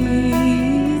season.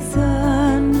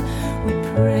 We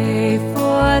pray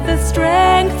for the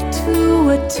strength to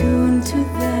attune to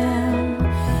them.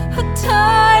 A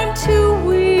time to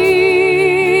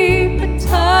weep, a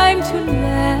time to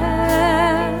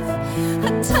laugh, a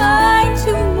time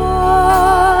to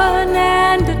mourn,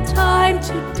 and a time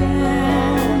to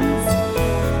dance.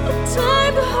 A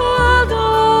time to hold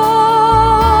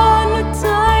on, a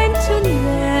time to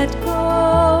let go,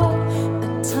 a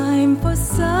time for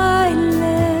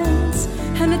silence,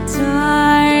 and a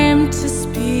time to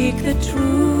speak the truth.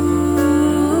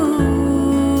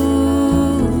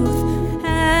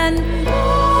 And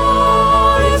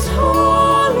all is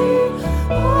holy,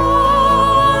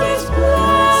 all is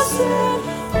blessed,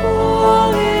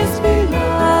 all is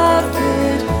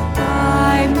beloved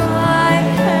by my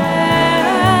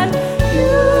hand.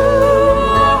 You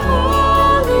are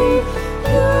holy,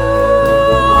 you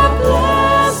are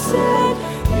blessed,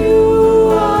 you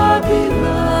are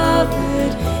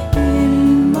beloved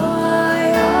in my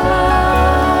eyes.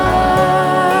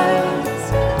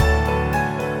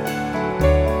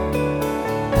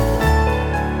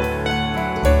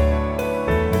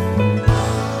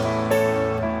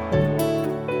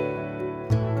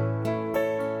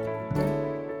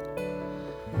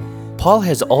 Paul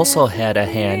has also had a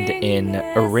hand in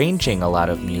arranging a lot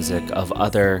of music of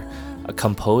other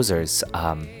composers,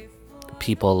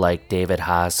 people like David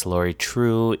Haas, Laurie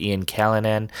True, Ian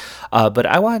Callanan, but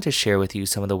I wanted to share with you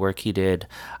some of the work he did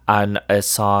on a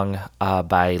song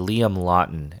by Liam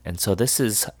Lawton, and so this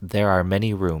is There Are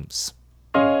Many Rooms.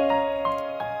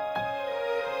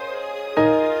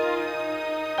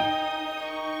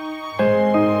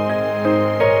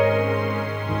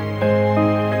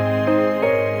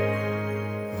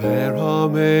 There are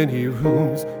many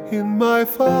rooms in my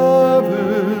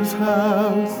Father's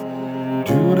house.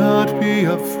 Do not be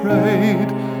afraid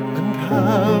and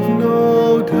have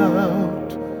no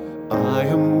doubt. I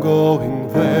am going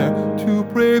there to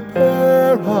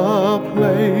prepare a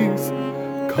place.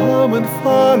 Come and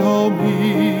follow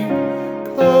me.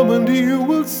 Come and you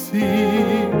will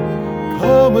see.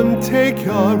 Come and take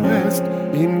your rest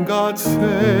in God's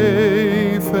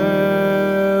safe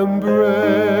embrace.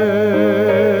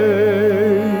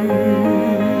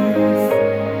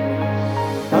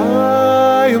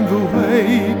 I am the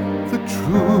way, the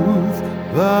truth,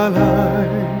 the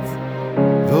life.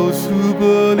 Those who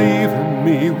believe in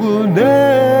me will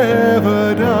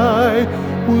never die,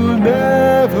 will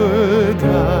never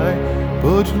die,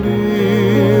 but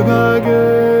live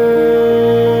again.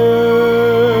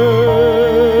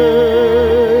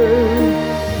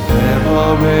 There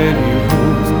are many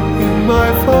rooms in my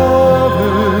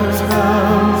Father's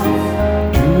house.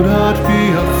 Do not be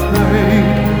afraid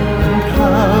and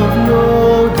have no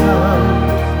doubt.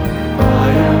 I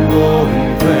am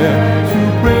going there to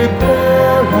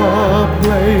prepare a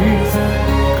place.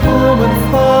 Come and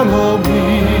follow me.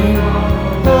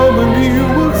 Come and you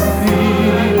will see.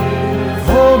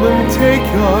 Come and take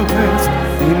your rest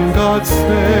in God's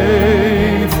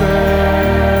safe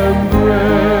embrace.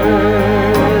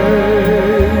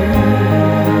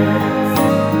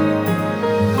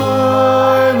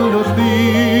 I will not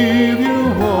leave you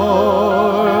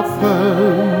orphans.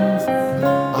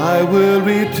 I will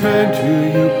return to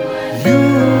you. You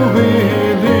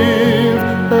will live,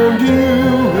 and you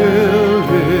will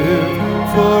live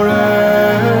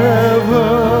forever.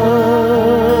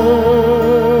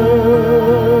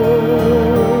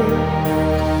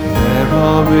 There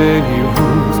are many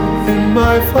rooms in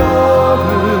my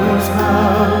Father's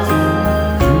house.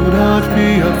 Do not be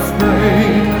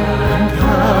afraid and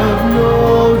have no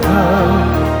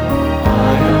doubt.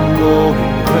 I am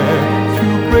going there to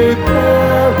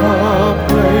prepare a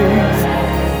place.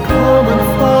 Come and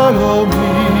follow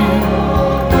me.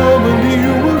 Come and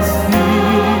you will see.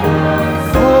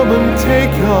 Come and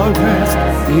take your rest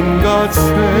in God's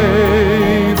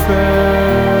safe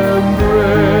embrace.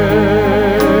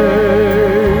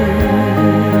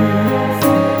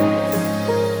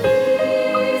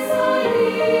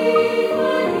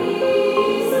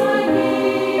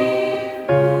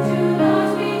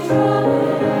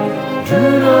 Do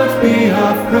not be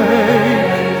afraid,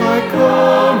 I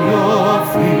calm your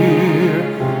fear.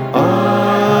 I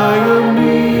am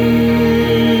near.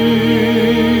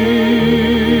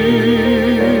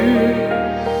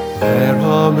 There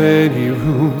are many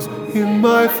rooms in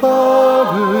my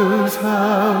Father's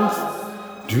house.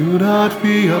 Do not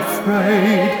be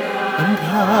afraid and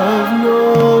have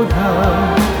no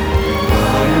doubt.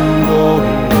 I am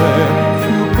going there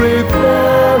to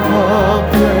prepare a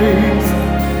place.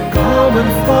 Come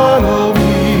and follow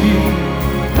me.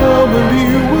 Come and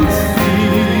you will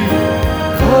see.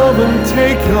 Come and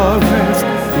take your rest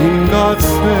in God's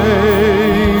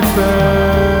safe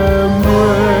embrace.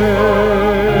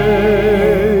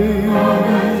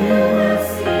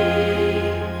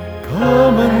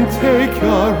 Come and take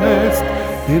your rest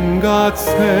in God's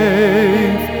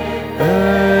safe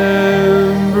embrace.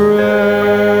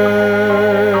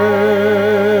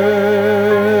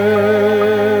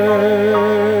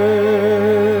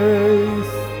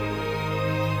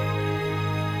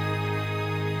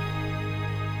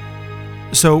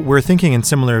 So we're thinking in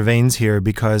similar veins here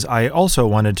because I also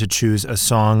wanted to choose a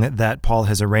song that Paul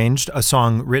has arranged, a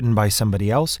song written by somebody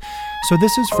else. So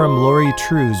this is from Laurie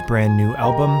True's brand new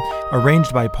album,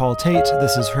 arranged by Paul Tate.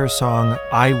 This is her song,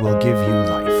 I Will Give You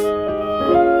Life.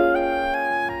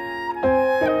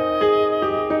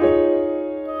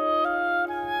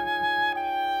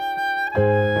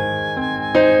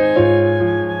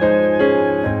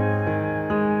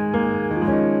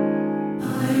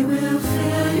 I will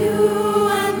fill you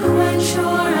and quench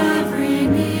your every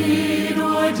need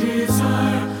or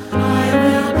desire. I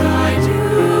will guide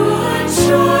you and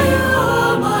show you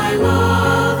all my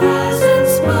love has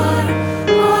inspired.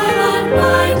 I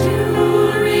unbind you,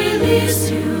 release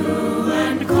you,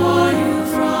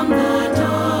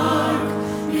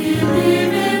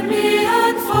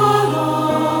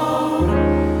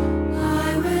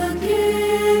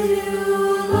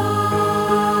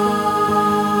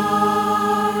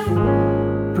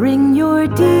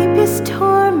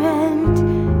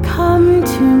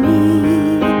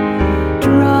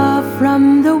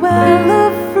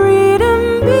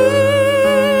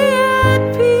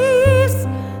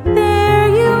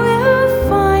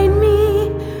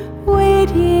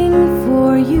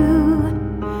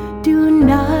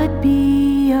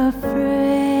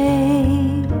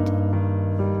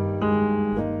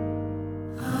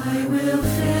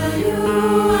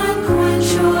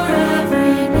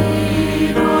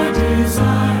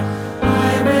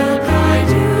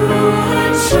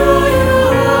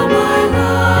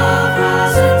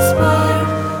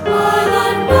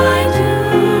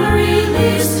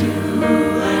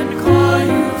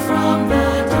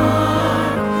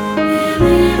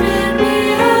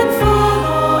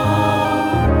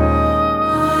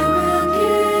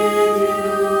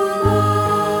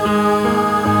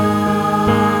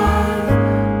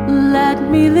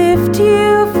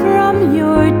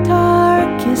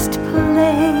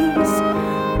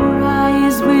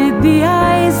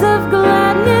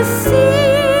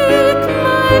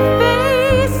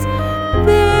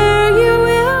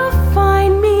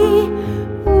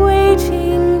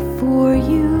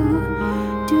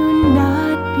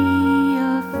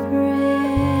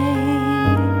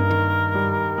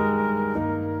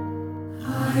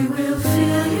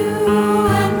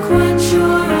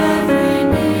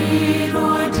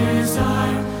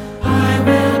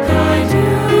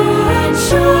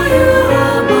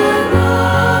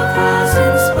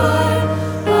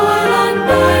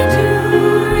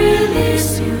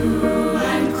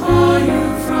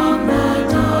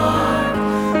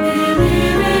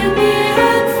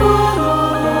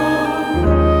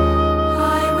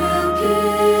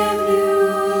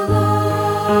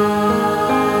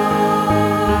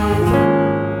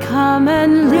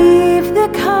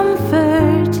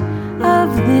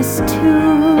 this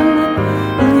tomb.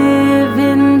 Live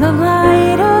in the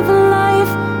light of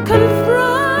life,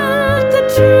 confront the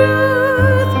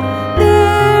truth.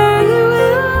 There you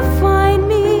will find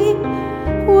me,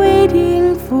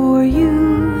 waiting for you.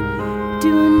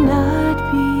 Do not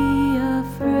be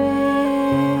afraid.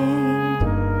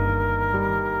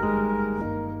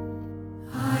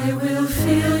 I will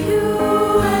fill you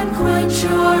and quench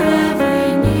your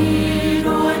every need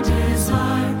or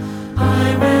desire.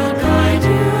 I will guide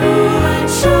you and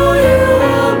show you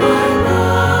all my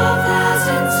love has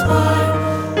inspired.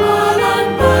 I'll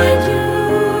unbind you,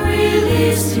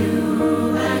 release you,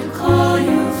 and call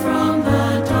you from the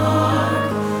dark.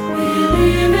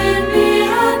 Believe in me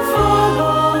and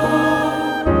follow.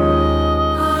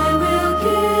 I will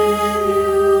give you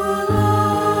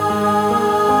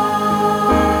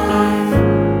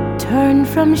life. Turn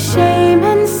from shame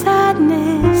and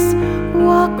sadness,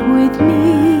 walk with me.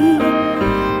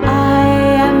 I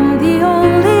am the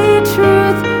only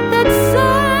truth that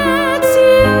sets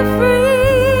you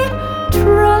free.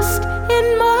 Trust in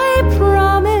my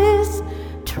promise,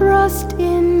 trust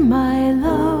in my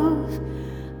love.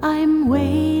 I'm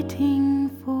waiting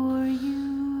for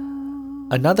you.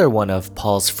 Another one of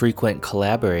Paul's frequent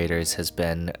collaborators has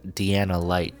been Deanna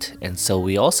Light, and so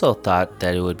we also thought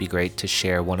that it would be great to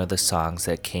share one of the songs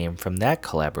that came from that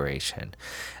collaboration.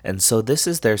 And so this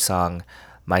is their song,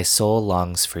 My Soul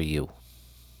Longs for You.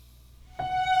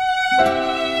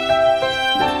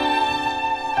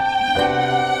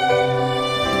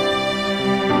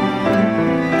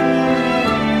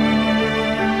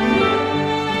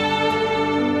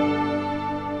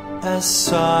 As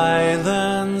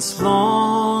silence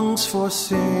longs for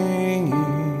singing,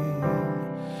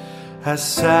 as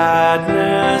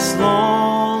sadness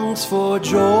longs for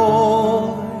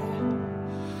joy,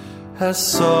 as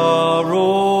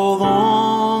sorrow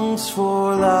longs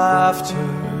for laughter,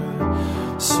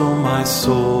 so my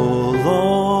soul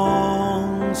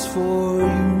longs for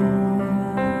you.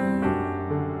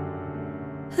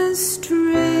 A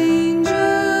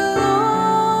stranger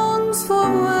longs for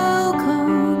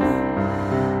welcome,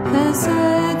 as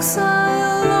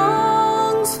exile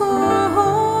longs for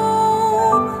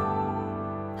home,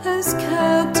 as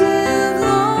captive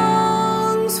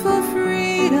longs for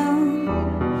freedom,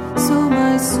 so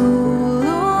my soul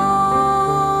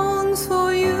longs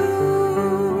for you.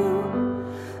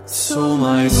 So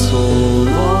my soul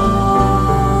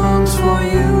longs for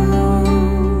you.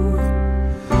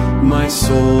 My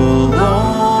soul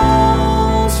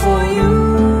longs for you.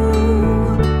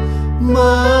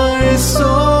 My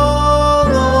soul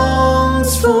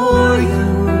longs for you,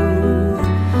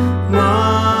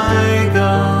 my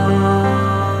God.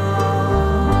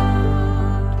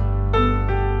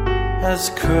 As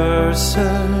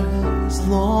curses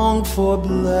long for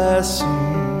blessing,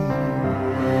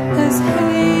 as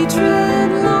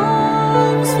hatred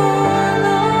longs for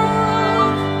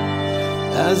love,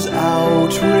 as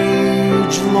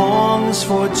outrage longs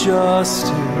for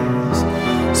justice,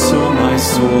 so my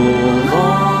soul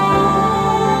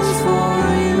longs for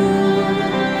you.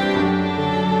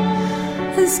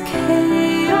 as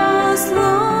chaos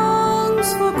longs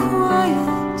for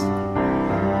quiet,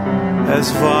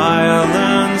 as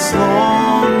violence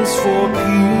longs for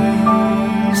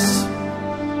peace,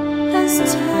 as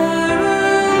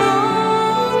terror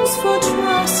longs for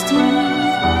trusting,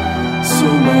 so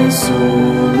my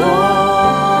soul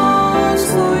longs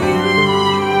for you.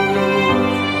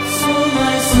 so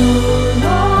my soul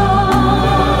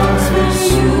longs for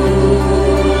you.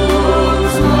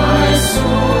 My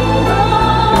soul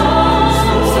longs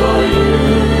for you.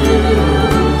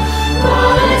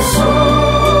 My soul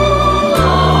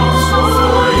longs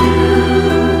for you,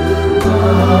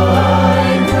 my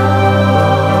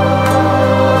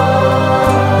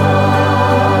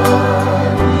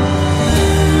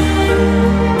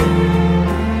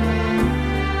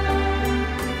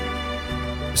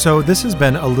So this has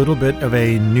been a little bit of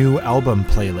a new album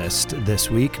playlist this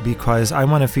week because I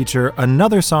want to feature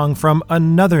another song from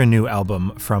another new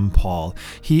album from Paul.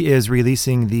 He is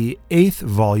releasing the 8th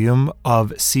volume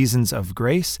of Seasons of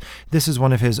Grace. This is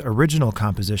one of his original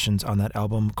compositions on that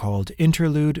album called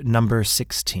Interlude Number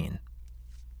 16.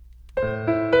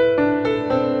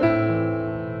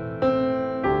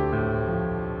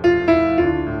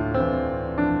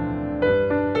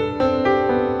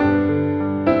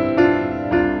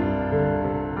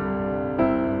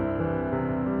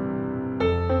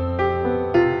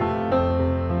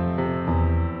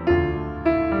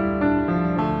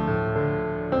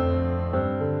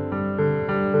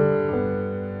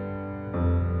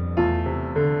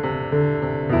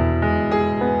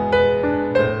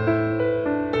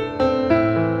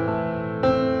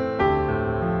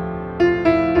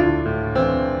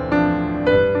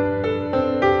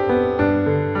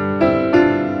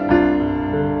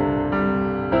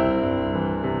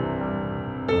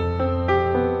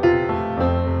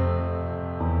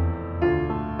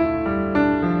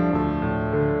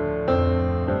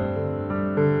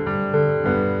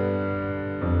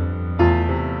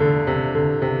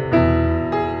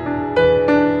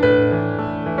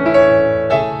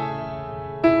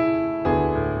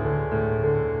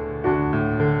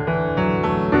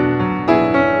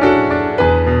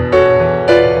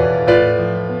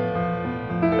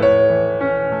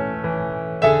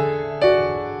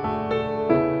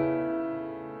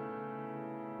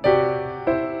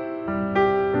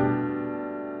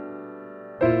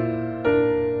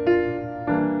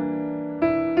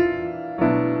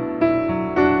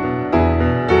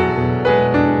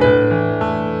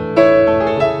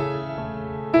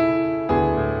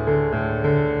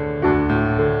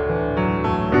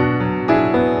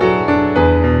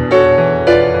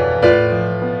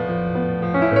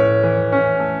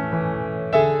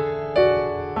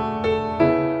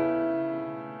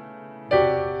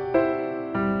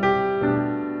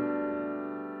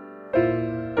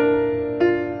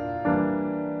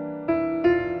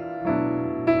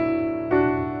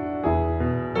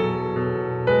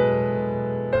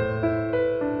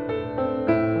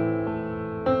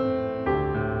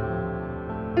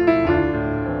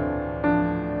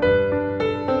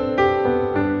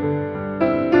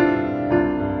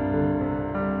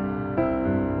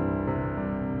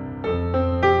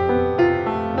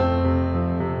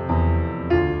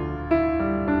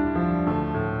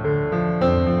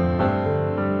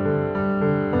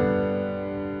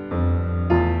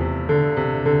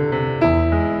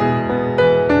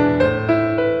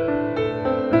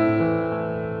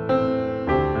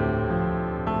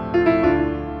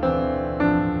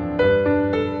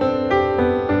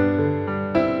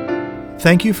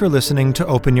 Thank you for listening to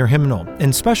Open Your Hymnal,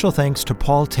 and special thanks to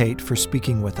Paul Tate for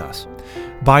speaking with us.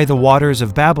 By the Waters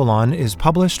of Babylon is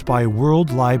published by World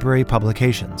Library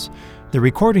Publications. The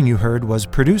recording you heard was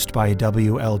produced by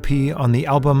WLP on the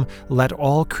album Let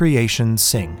All Creation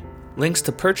Sing. Links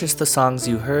to purchase the songs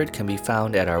you heard can be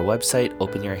found at our website,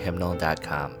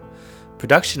 openyourhymnal.com.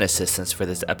 Production assistance for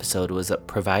this episode was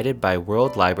provided by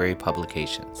World Library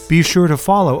Publications. Be sure to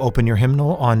follow Open Your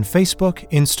Hymnal on Facebook,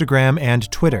 Instagram,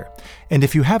 and Twitter. And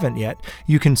if you haven't yet,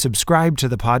 you can subscribe to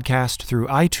the podcast through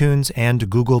iTunes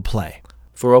and Google Play.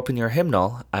 For Open Your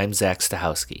Hymnal, I'm Zack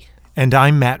Stachowski. And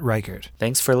I'm Matt Reichert.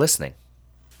 Thanks for listening.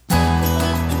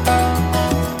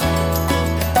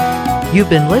 You've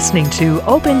been listening to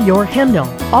Open Your Hymnal.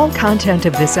 All content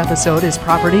of this episode is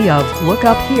property of Look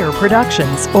Up Here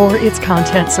Productions or its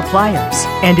content suppliers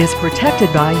and is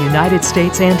protected by United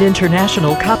States and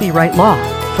international copyright law.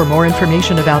 For more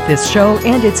information about this show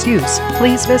and its use,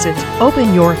 please visit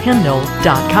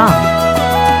openyourhymnal.com.